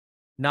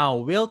Now,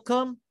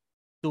 welcome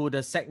to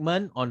the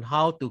segment on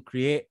how to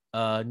create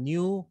a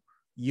new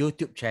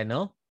YouTube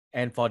channel.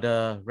 And for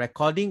the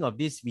recording of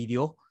this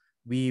video,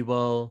 we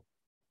will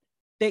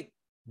take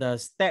the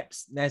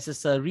steps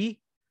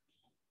necessary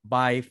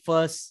by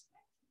first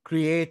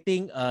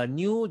creating a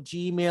new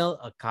Gmail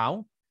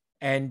account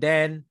and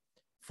then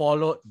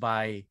followed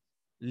by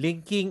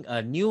linking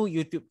a new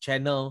YouTube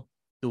channel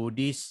to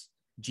this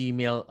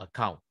Gmail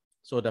account.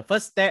 So the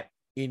first step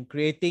in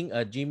creating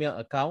a Gmail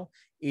account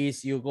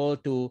is you go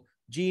to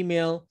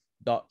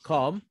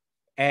gmail.com,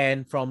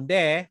 and from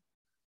there,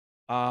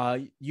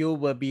 you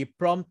will be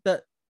prompted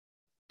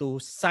to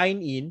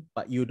sign in,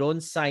 but you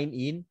don't sign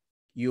in.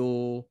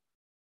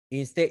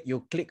 Instead,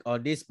 you click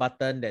on this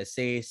button that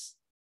says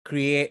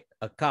create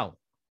account.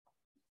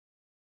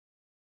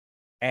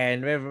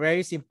 And very,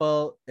 very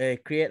simple,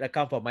 create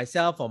account for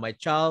myself, for my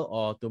child,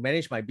 or to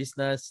manage my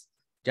business,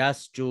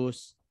 just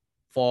choose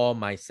for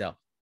myself.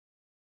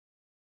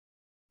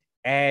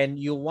 And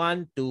you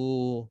want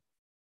to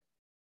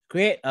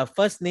create a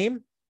first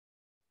name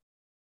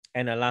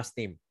and a last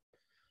name.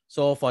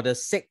 So for the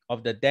sake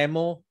of the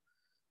demo,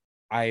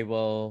 I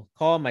will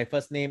call my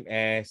first name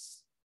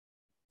as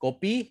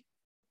Kopi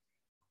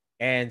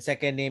and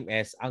second name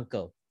as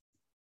Uncle.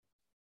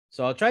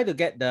 So I'll try to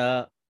get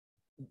the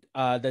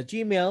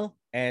Gmail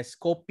as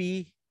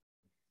Kopi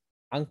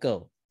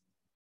Uncle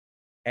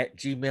at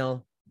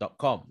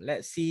gmail.com.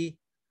 Let's see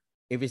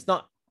if it's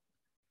not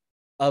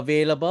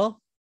available.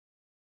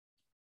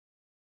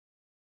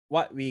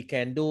 What we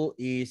can do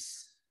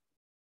is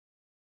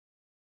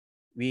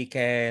we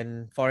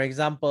can, for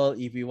example,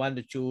 if we want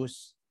to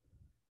choose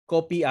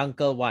Kopi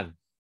Uncle 1.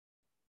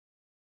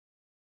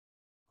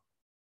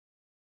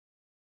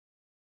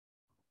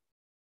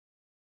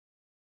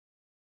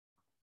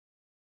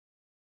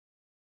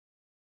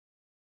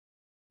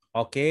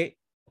 Okay,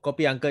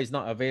 Kopi Uncle is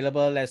not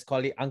available. Let's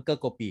call it Uncle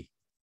Kopi.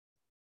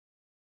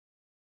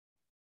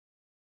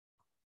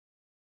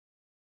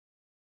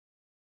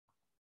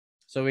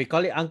 So we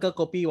call it Uncle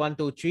Kopi 1,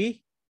 2,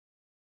 3,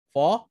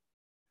 4.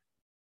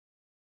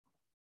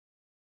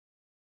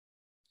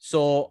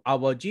 So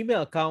our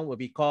Gmail account will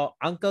be called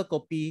Uncle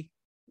Kopi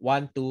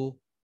 1, 2,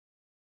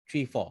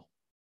 3, 4,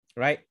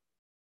 right?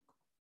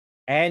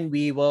 And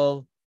we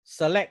will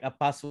select a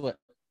password.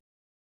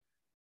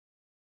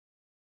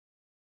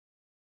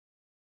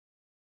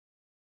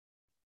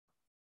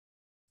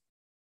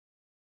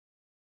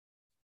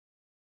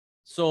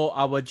 So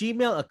our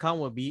Gmail account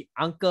will be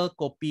Uncle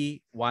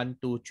Kopi 1,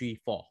 2, 3,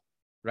 4,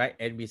 right?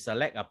 And we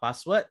select a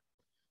password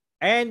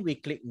and we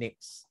click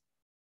next.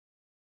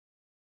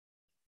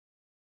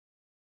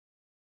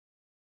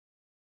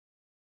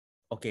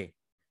 Okay.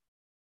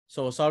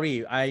 So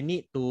sorry, I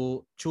need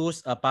to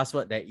choose a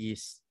password that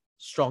is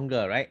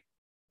stronger, right?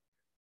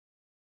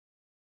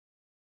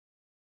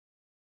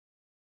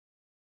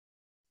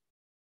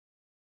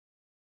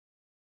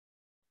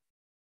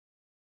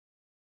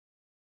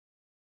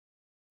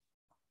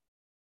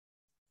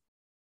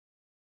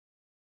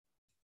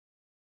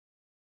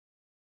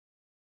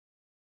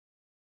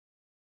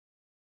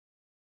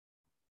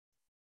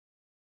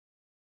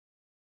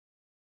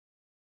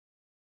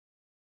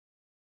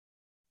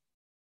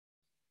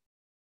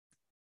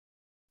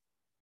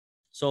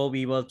 So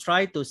we will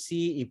try to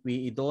see if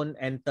we don't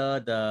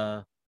enter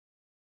the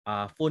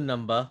phone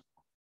number,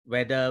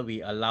 whether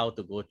we allow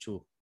to go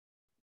through.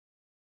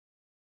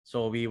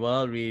 So we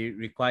will be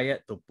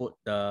required to put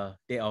the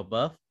date of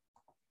birth.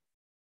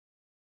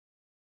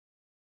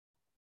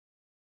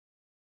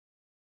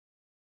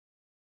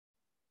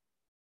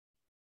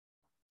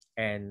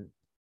 And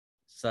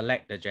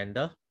select the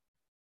gender.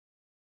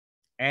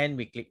 And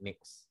we click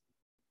next.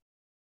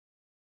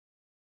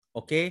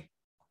 Okay.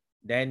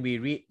 Then we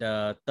read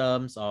the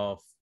terms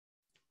of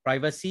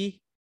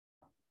privacy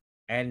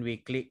and we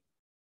click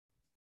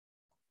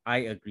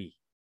I agree.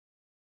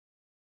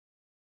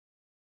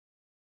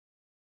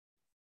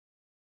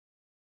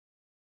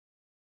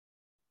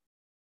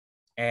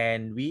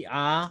 And we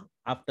are,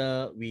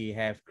 after we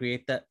have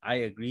created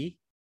I agree,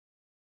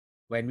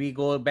 when we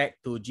go back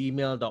to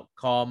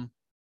gmail.com,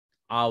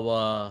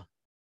 our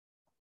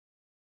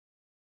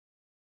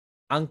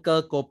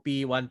Uncle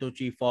Kopi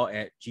 1234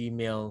 at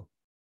Gmail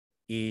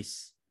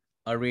is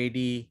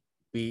already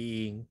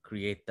being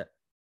created.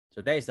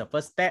 So that is the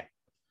first step.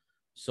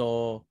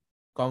 So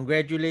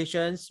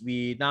congratulations,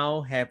 we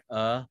now have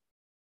a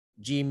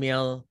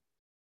Gmail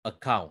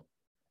account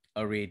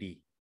already.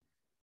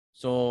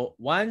 So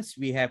once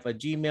we have a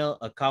Gmail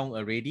account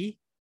already,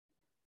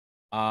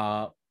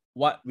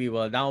 what we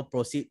will now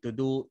proceed to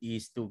do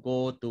is to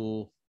go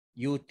to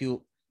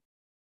youtube.com.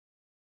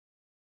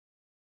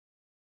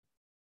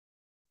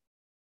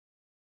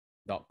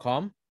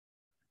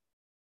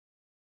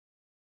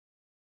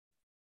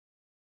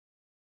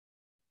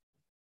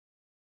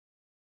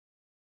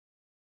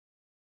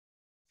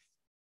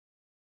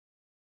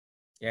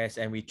 Yes,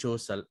 and we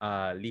choose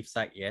left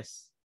side,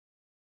 yes.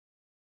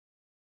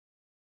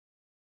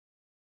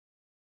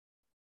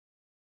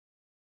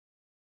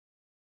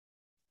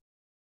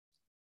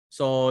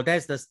 So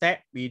that's the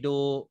step we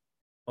do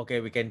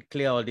Okay, we can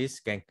clear all this,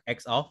 can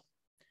X off.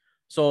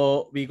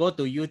 So we go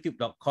to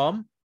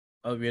youtube.com.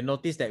 We'll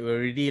notice that we're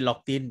already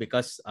logged in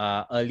because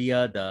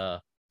earlier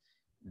the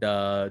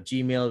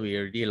Gmail we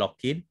already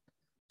logged in.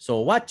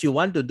 So what you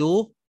want to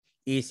do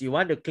is you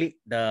want to click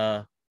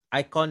the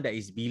icon that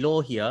is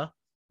below here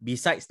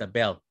besides the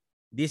bell.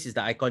 This is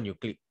the icon you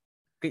click.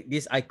 Click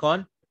this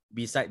icon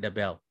beside the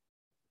bell.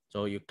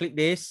 So you click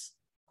this,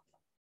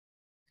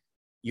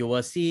 you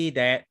will see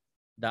that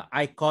the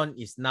icon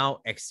is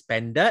now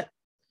expanded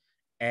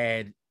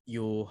and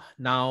you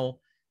now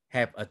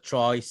have a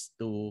choice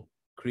to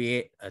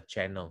create a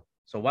channel.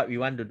 So what we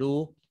want to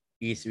do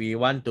is we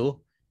want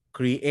to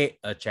create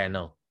a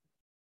channel.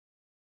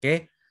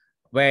 Okay.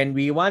 When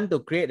we want to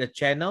create a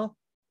channel,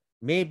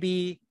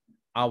 maybe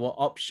our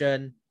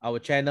option, our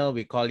channel,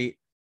 we call it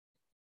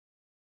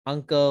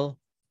Uncle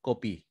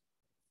Copy,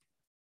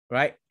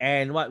 right?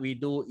 And what we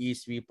do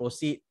is we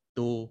proceed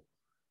to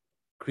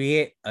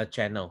create a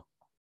channel.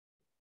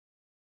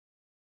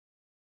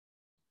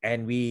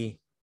 And we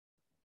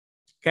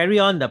carry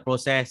on the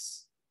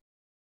process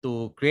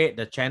to create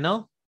the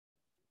channel.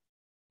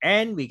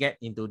 And we get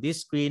into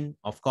this screen.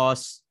 Of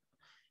course,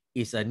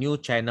 it's a new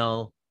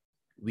channel.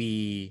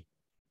 We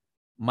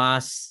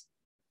must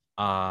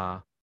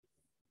allow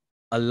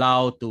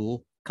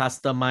to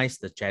customize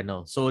the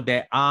channel. So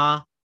there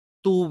are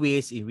two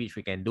ways in which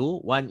we can do.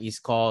 One is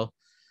called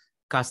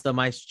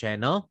customize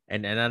channel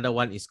and another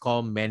one is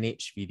called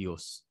manage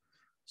videos.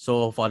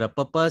 So for the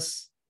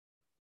purpose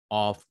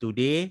of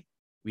today,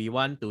 we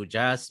want to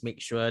just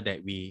make sure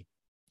that we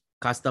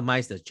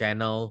customize the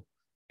channel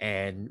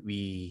and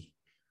we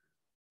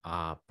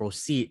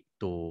proceed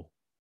to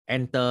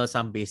enter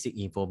some basic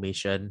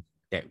information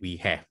that we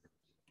have.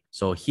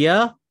 So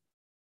here,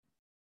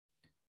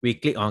 we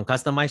click on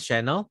customize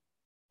channel.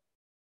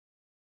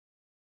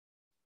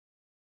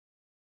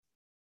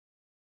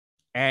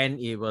 And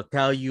it will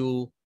tell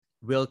you,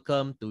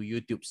 welcome to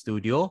YouTube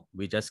Studio.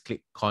 We just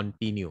click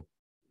continue,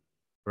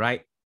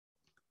 right?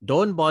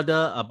 Don't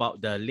bother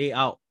about the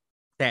layout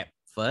tab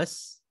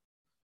first.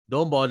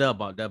 Don't bother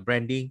about the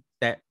branding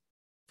tab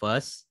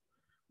first.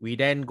 We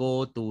then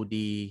go to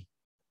the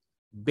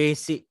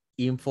basic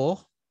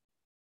info.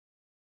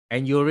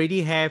 And you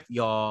already have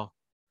your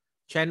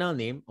channel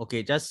name.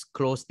 Okay, just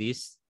close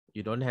this.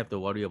 You don't have to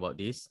worry about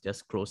this.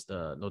 Just close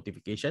the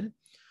notification.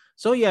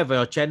 So you have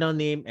your channel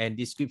name and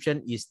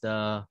description is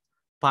the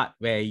part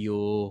where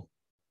you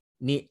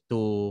need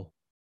to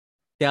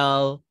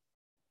tell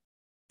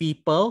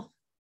people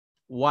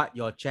what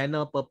your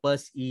channel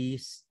purpose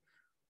is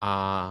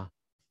and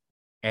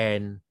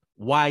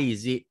why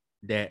is it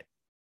that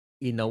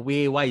in a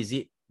way, why is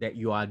it that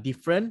you are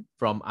different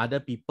from other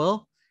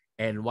people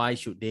and why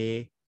should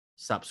they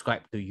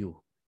subscribe to you?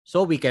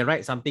 So we can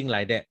write something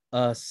like that.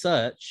 A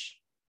search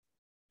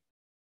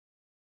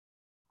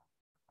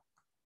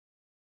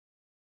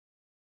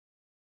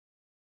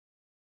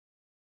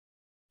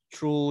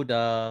through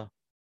the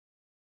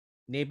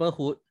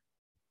neighborhood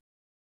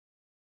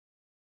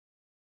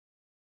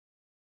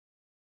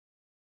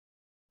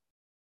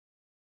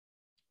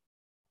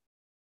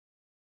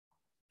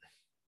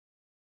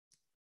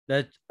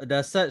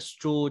the search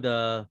through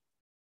the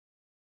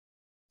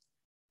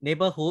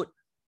neighborhood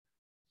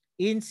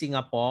in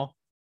Singapore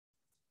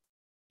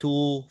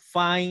to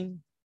find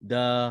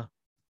the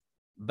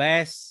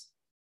best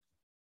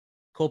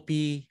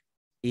copy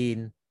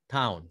in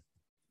town.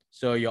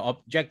 So your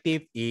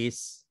objective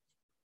is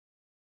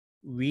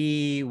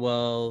we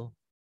will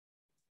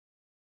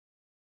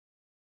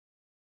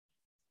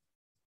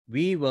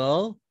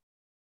review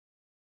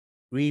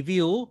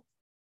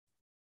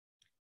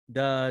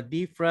the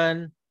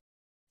different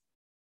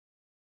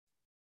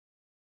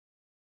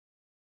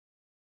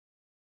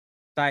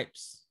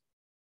types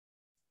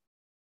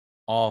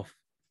of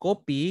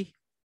copy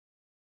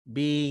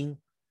being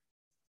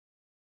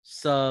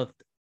served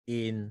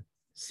in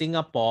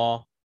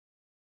Singapore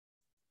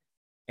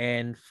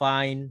and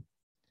find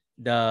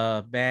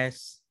the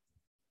best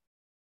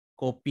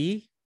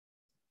copy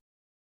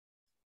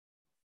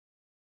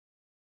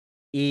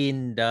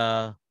in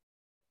the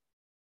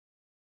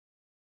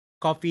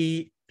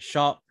coffee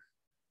shop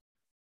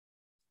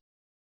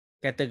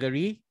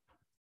category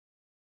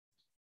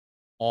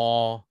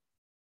or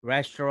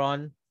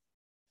restaurant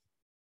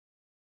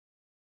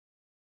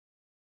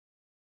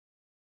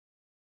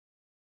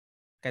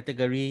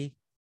category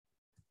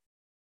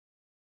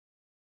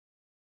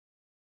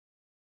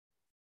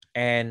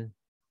and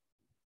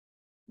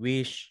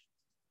which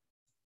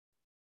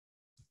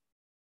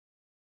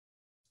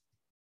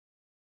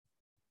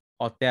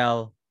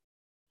hotel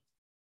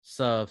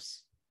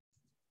serves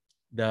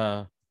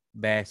the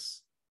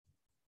best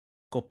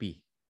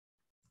copy.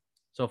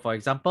 So for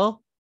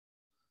example,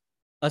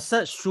 a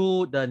search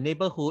through the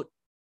neighborhood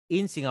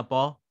in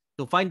Singapore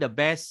to find the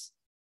best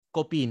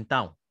copy in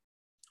town.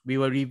 We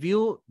will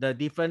review the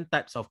different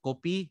types of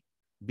copy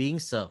being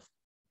served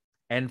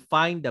and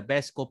find the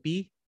best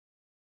copy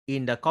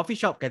in the coffee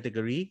shop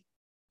category,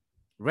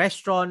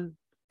 restaurant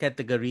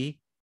category,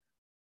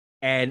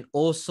 and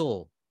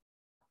also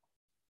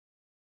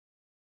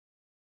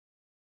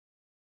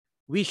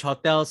which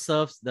hotel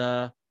serves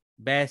the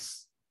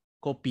best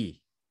kopi,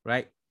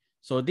 right?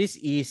 So this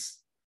is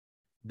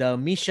the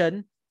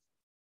mission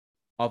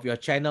of your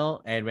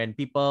channel. And when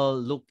people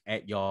look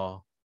at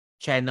your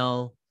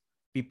channel,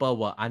 people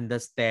will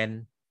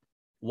understand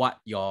what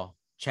your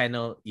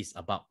channel is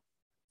about.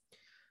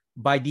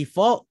 By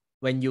default,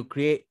 when you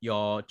create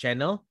your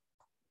channel,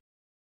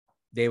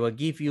 they will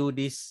give you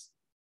this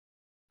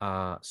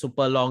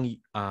super long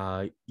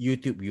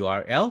YouTube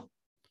URL.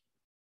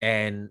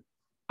 And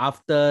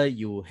after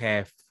you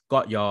have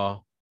got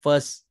your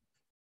first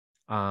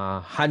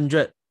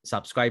 100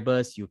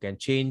 subscribers, you can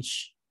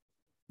change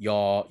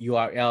your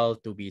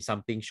URL to be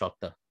something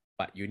shorter,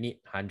 but you need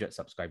 100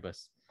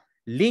 subscribers.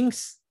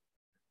 Links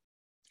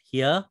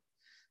here,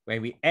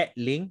 when we add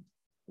link,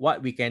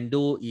 what we can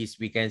do is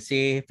we can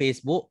say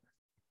Facebook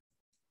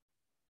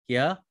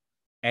here,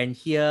 and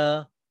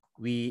here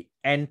we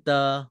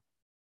enter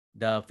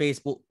the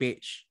Facebook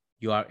page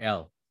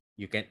URL.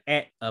 You can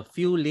add a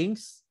few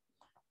links.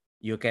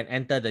 You can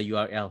enter the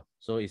URL.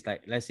 So it's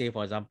like, let's say,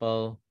 for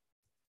example,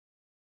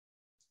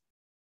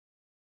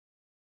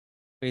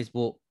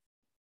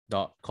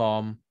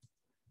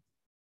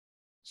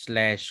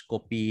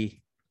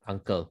 facebook.com/kopi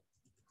uncle,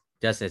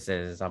 just as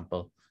an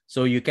example.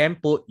 So you can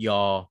put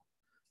your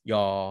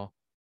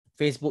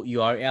Facebook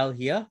URL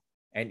here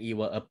and it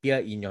will appear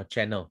in your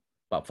channel.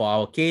 But for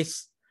our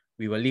case,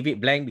 we will leave it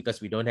blank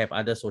because we don't have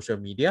other social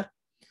media.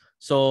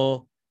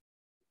 So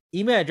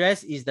email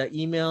address is the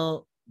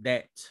email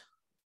that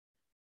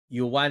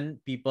you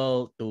want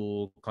people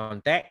to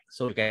contact.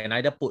 So you can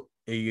either put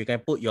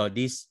your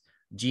this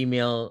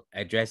Gmail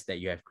address that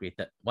you have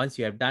created. Once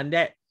you have done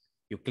that,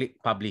 you click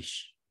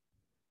publish.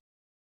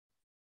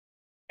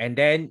 And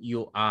then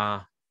you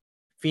are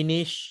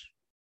finished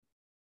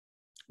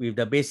with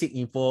the basic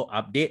info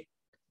update.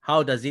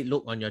 How does it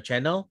look on your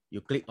channel?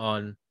 You click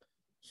on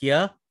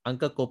here,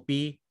 Uncle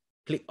Kopi,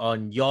 click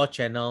on your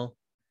channel,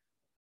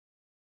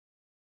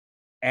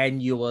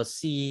 and you will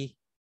see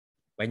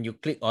when you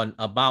click on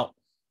about,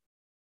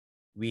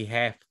 we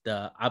have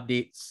the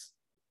updates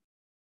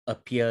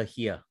appear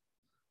here.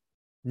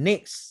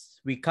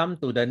 Next, we come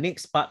to the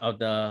next part of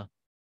the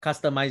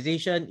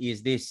customization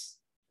is this,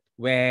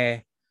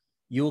 where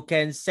you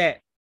can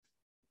set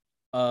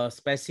a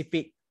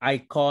specific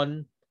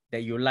icon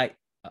that you like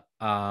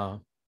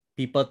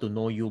people to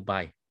know you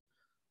by.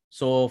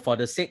 So for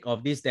the sake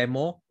of this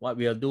demo, what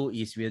we'll do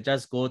is we'll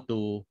just go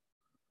to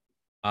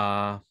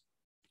a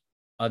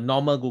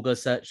normal Google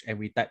search and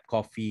we type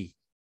coffee,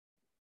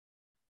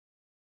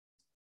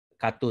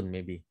 cartoon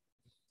maybe.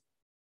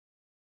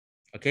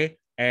 Okay,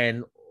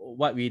 and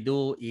what we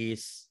do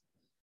is,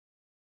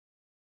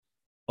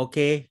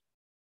 okay,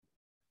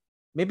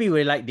 maybe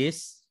we like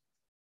this.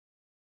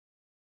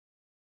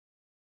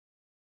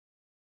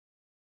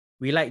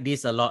 We like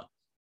this a lot.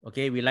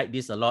 Okay, we like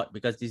this a lot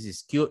because this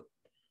is cute.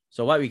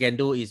 So what we can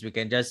do is we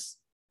can just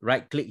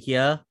right click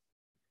here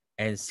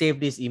and save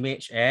this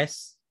image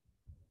as.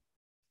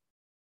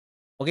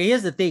 Okay,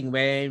 here's the thing,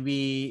 when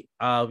we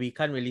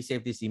can't really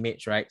save this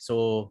image, right?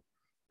 So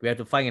we have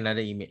to find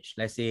another image.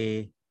 Let's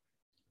say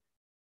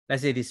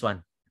this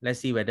one. Let's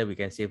see whether we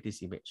can save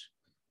this image.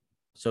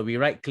 So we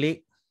right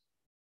click,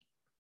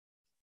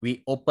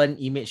 we open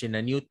image in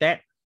a new tab.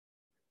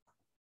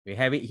 We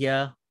have it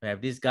here. We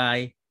have this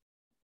guy.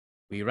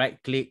 We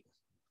right click,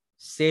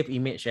 save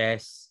image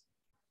as,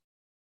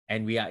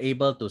 and we are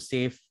able to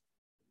save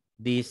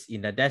this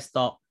in the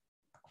desktop.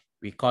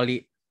 We call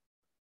it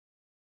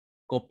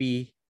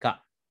Kopi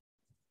Cup.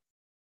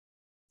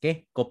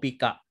 Okay, Kopi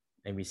Cup,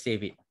 and we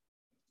save it.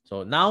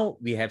 So now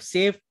we have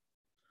saved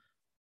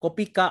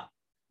Kopi Cup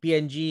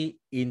PNG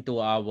into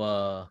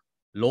our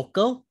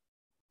local.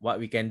 What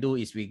we can do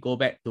is we go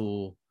back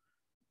to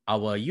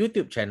our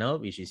YouTube channel,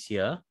 which is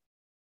here.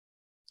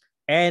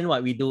 And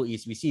what we do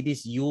is we see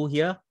this U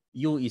here.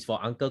 U is for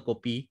Uncle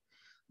Kopi.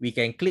 We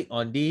can click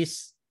on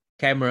this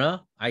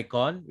camera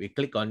icon. We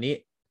click on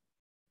it.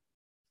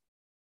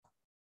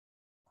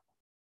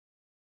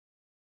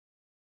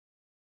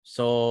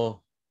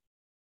 So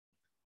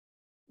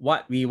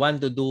what we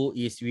want to do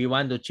is we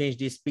want to change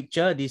this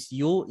picture, this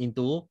U,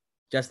 into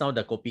just now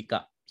the Kopi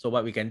Cup. So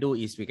what we can do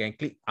is we can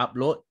click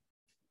upload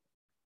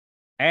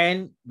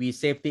and we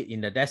saved it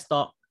in the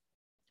desktop.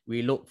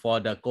 We look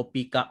for the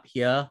Kopi Cup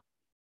here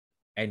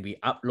and we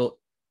upload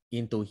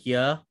into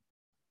here.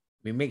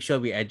 We make sure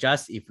we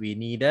adjust if we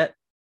need it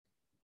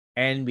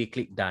and we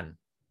click done.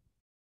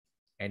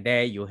 And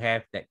there you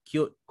have that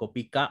cute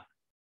Kopi Cup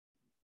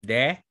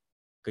there.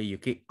 Okay, you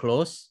click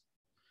close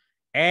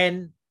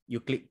and you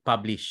click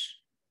publish.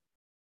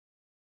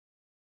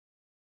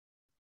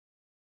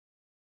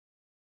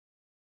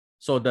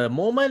 So the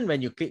moment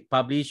when you click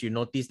publish, you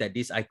notice that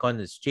this icon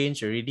has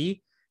changed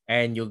already,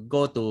 and you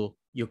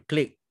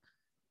click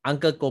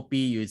Uncle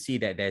Kopi, you see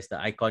that there's the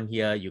icon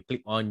here. You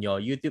click on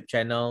your YouTube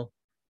channel,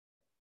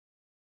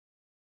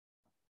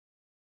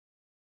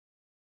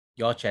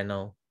 your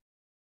channel.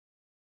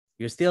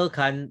 You still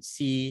can't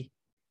see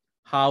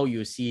how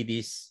you see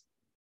this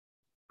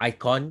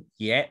icon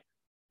yet.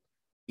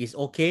 It's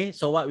okay.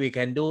 So what we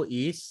can do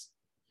is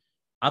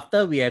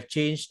After we have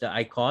changed the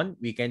icon,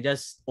 we can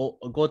just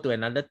go to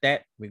another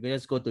tab. We can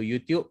just go to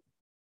YouTube.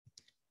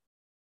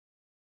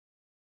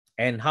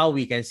 And how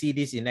we can see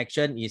this in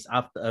action is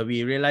after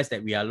we realize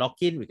that we are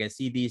logged in, we can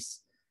see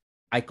this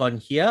icon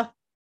here.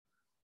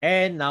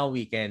 And now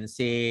we can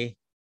say,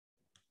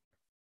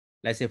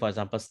 let's say, for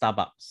example,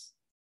 Starbucks.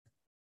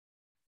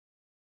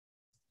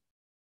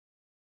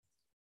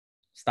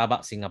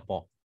 Starbucks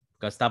Singapore.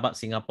 Because Starbucks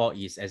Singapore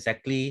is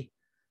exactly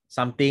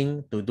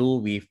something to do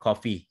with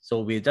coffee.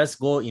 So we'll just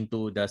go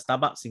into the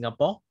Starbucks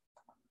Singapore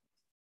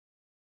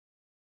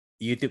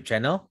YouTube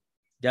channel.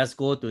 Just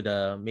go to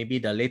the maybe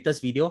the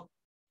latest video.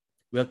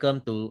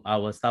 Welcome to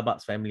our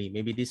Starbucks family.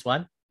 Maybe this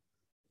one.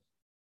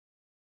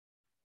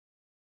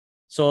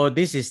 So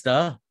this is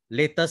the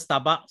latest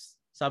Starbucks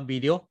sub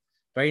video.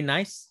 Very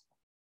nice.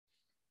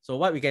 So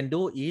what we can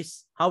do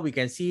is, how we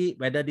can see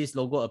whether this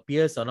logo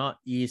appears or not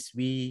is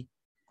we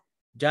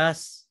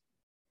just,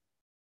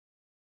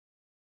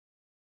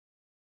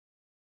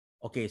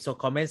 okay, so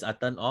comments are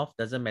turned off.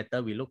 Doesn't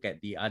matter. We look at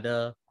the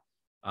other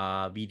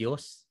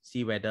videos,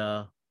 see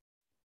whether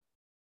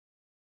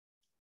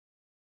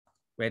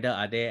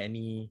are there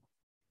any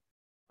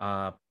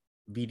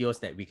videos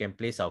that we can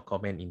place our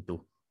comment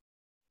into.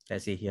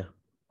 Let's say here.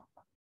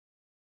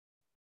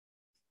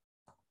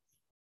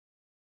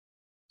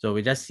 So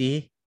we just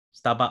see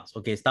Starbucks.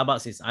 Okay,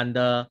 Starbucks is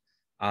under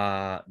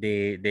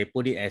they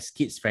put it as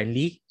kids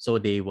friendly, so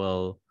they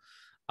will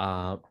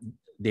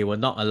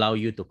not allow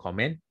you to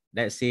comment.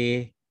 Let's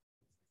say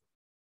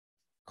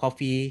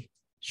coffee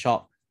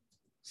shop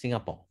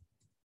Singapore.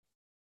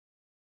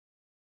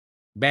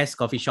 Best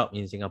coffee shop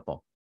in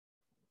Singapore.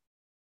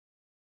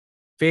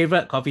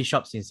 Favorite coffee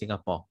shops in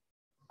Singapore.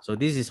 So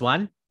this is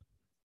one.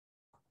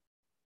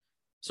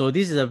 So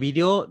this is a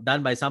video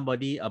done by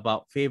somebody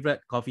about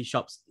favorite coffee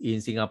shops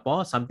in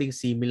Singapore. Something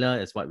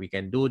similar is what we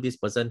can do. This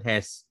person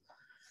has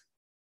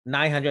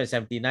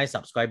 979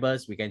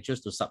 subscribers. We can choose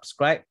to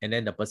subscribe, and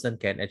then the person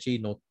can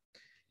actually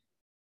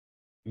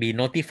be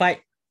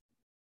notified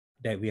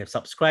that we have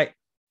subscribed.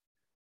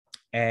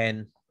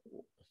 And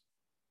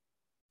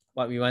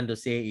what we want to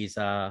say is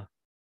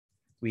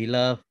we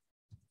love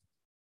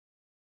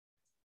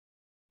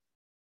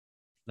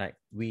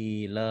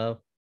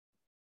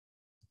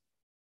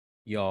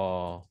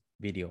your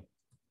video.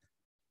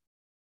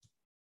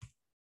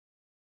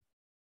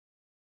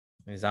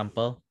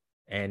 Example,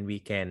 and we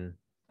can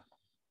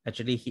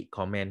actually hit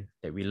comment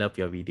that we love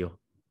your video.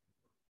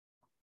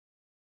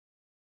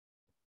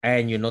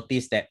 And you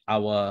notice that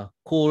our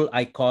cool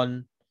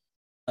icon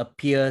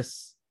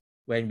appears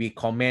when we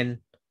comment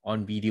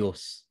on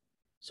videos.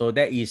 So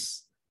that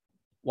is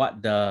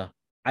what the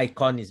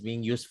icon is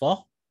being used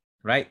for,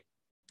 right?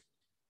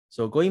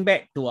 So going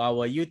back to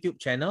our YouTube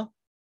channel,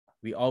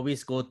 we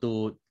always go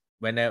to,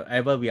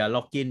 whenever we are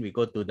logged in, we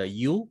go to the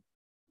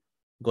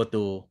go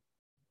to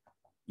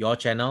your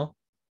channel,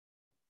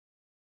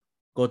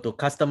 go to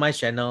customize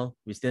channel.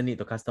 We still need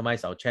to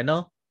customize our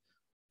channel.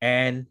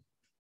 And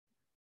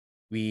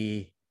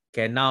we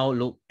can now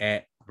look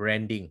at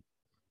branding.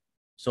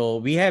 So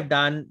we have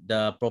done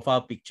the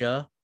profile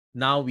picture.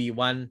 Now we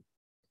want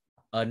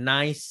a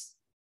nice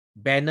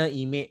banner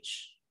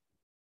image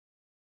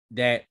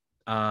that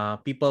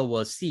people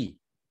will see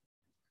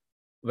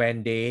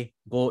when they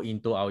go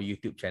into our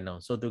YouTube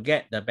channel. So to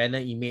get the banner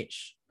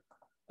image,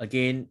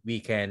 again, we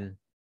can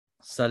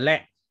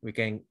select, we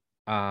can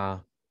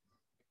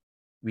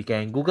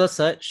Google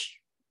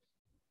search,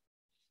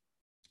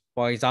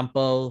 for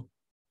example,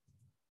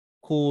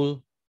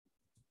 cool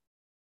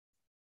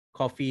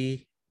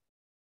coffee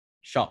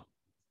shop.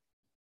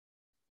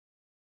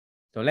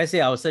 So let's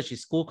say our search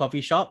is cool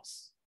coffee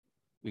shops.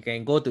 We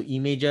can go to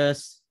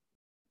images.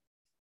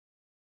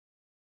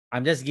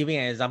 I'm just giving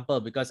an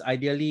example because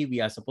ideally we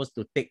are supposed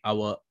to take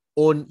our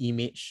own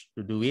image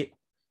to do it.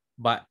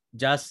 But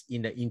just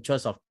in the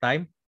interest of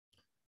time,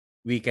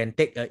 we can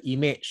take an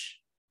image.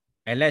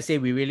 And let's say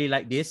we really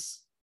like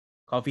this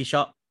coffee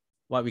shop.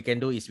 What we can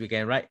do is we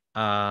can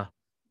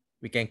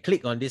we can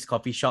click on this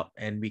coffee shop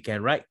and we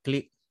can right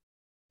click,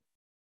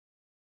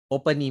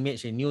 open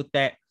image in new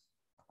tab.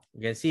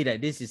 You can see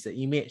that this is the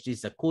image. This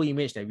is a cool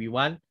image that we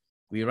want.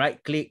 We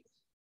right click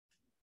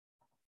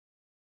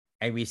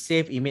and we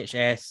save image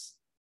as,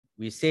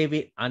 we save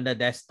it under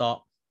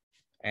desktop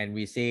and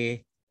we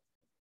say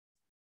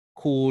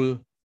cool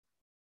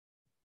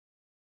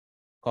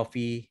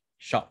coffee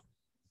shop.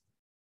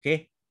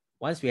 Okay.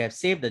 Once we have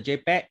saved the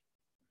JPEG,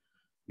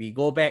 we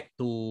go back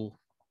to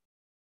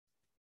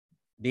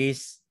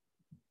this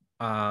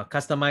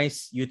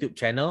customized YouTube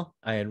channel.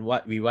 And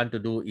what we want to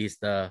do is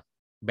the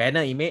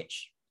banner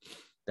image.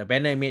 The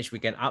banner image we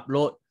can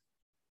upload.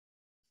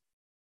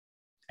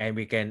 And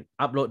we can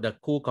upload the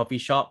cool coffee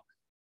shop.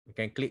 We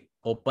can click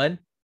open.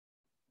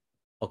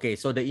 Okay,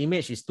 so the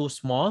image is too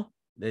small,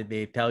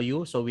 they tell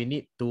you. So we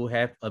need to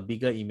have a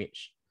bigger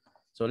image.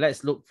 So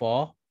let's look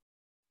for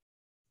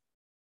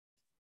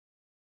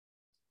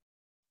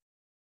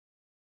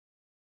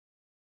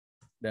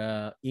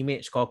the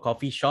image called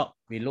coffee shop.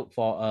 We look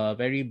for a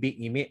very big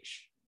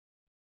image.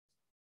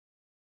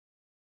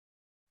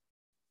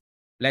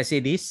 let's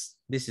say this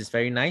is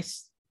very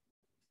nice.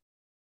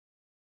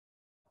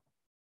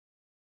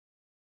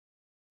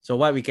 So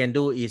what we can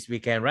do is we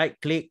can right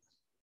click,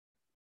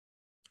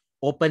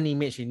 open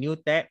image in new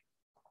tab.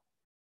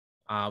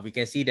 We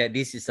can see that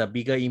this is a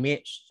bigger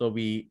image. So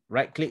we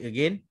right click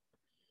again.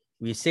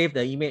 We save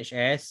the image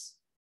as,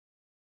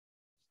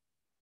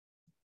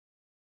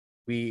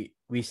 we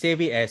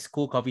save it as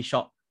Cool Coffee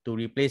Shop to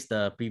replace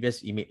the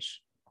previous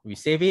image. We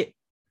save it.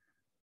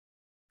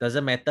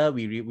 Doesn't matter.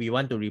 We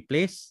want to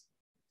replace.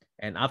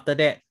 And after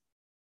that,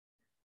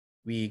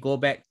 we go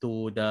back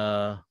to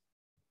the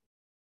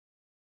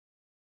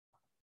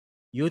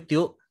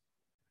YouTube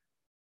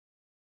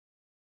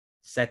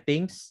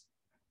settings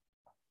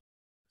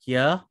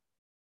here,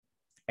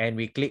 and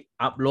we click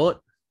upload,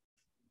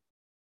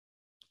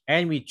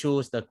 and we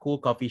choose the Cool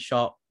Coffee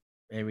Shop,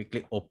 and we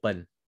click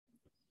open.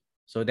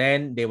 So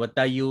then they will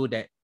tell you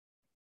that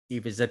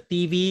if it's a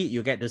TV,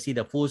 you get to see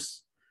the full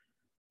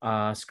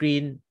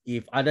screen.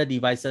 If other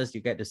devices,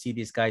 you get to see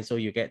this guy. So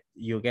you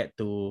get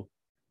to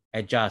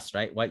adjust,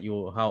 right? What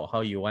you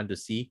how you want to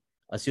see.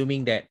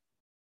 Assuming that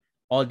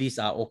all these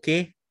are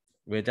okay,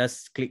 we'll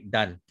just click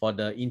done. For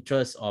the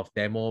interest of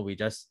demo, we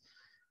just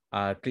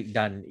click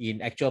done.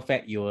 In actual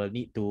fact, you will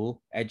need to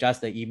adjust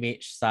the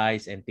image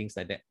size and things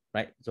like that,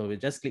 right? So we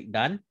just click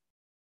done.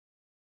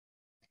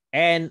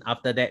 And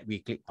after that, we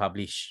click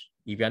publish.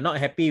 If you're not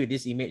happy with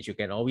this image, you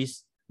can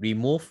always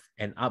remove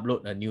and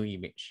upload a new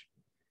image.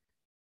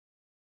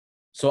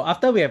 So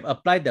after we have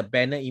applied the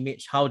banner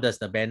image, how does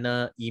the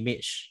banner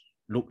image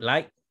look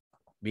like?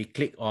 We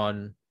click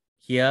on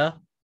here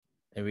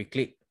and we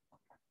click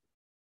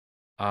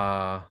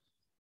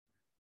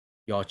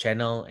your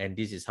channel, and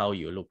this is how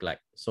you look like.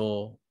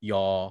 So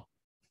your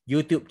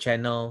YouTube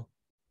channel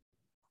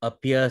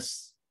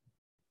appears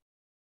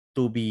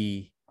to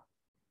be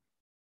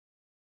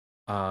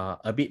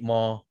a bit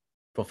more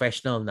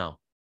professional now.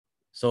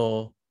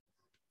 So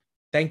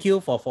thank you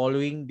for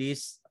following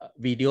this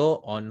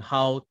video on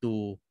how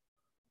to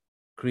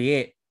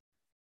create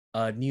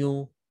a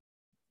new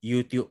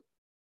YouTube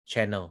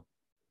channel.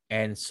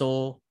 And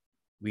so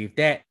with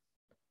that,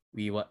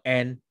 we will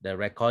end the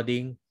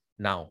recording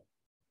now.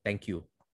 Thank you.